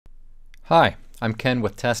Hi, I'm Ken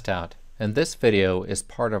with TestOut, and this video is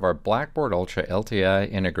part of our Blackboard Ultra LTI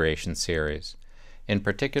integration series. In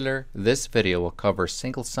particular, this video will cover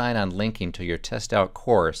single sign-on linking to your TestOut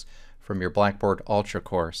course from your Blackboard Ultra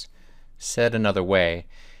course. Said another way,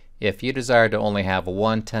 if you desire to only have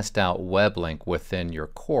one TestOut web link within your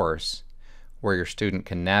course, where your student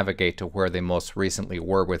can navigate to where they most recently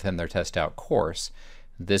were within their TestOut course,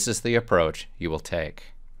 this is the approach you will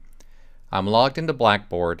take. I'm logged into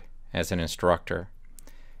Blackboard as an instructor,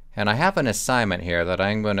 and I have an assignment here that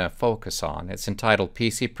I'm going to focus on. It's entitled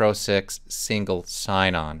PC Pro 6 Single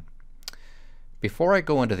Sign-On. Before I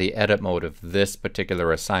go into the edit mode of this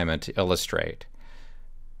particular assignment to illustrate,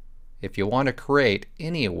 if you want to create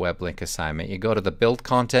any web link assignment, you go to the Build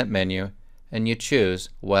Content menu and you choose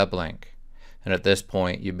Web Link. And at this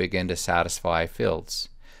point you begin to satisfy fields.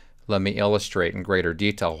 Let me illustrate in greater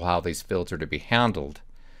detail how these fields are to be handled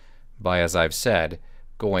by, as I've said,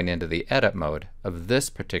 going into the edit mode of this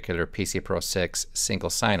particular PC Pro 6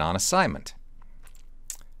 single sign-on assignment.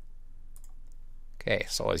 Okay,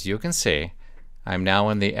 so as you can see, I'm now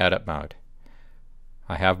in the edit mode.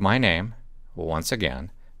 I have my name, once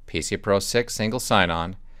again, PC Pro 6 single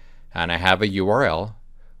sign-on, and I have a URL,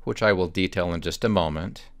 which I will detail in just a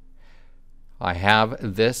moment. I have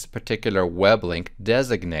this particular web link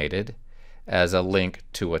designated as a link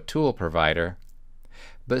to a tool provider.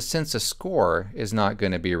 But since a score is not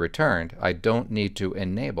going to be returned, I don't need to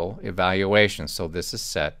enable evaluation, so this is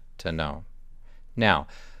set to no. Now,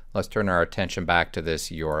 let's turn our attention back to this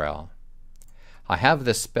URL. I have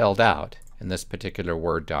this spelled out in this particular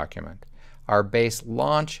Word document. Our base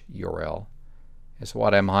launch URL is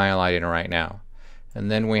what I'm highlighting right now. And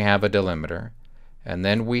then we have a delimiter, and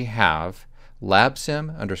then we have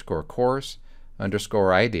LabSim underscore course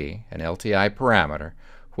underscore ID, an LTI parameter,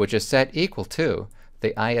 which is set equal to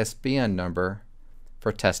the ISBN number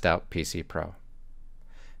for TestOut PC Pro.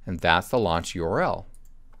 And that's the launch URL.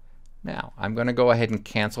 Now, I'm going to go ahead and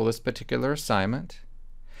cancel this particular assignment,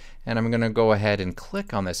 and I'm going to go ahead and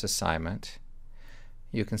click on this assignment.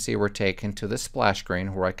 You can see we're taken to the splash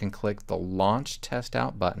screen where I can click the Launch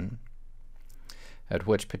TestOut button, at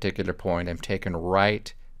which particular point I'm taken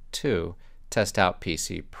right to TestOut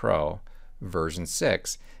PC Pro version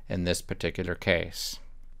 6 in this particular case.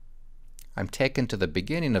 I'm taken to the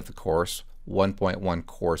beginning of the course 1.1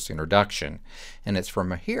 course introduction, and it's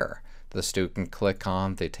from here the student can click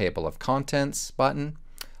on the table of contents button,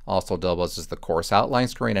 also doubles as the course outline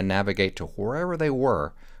screen, and navigate to wherever they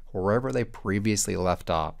were, wherever they previously left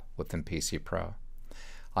off within PC Pro.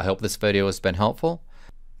 I hope this video has been helpful,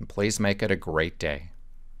 and please make it a great day.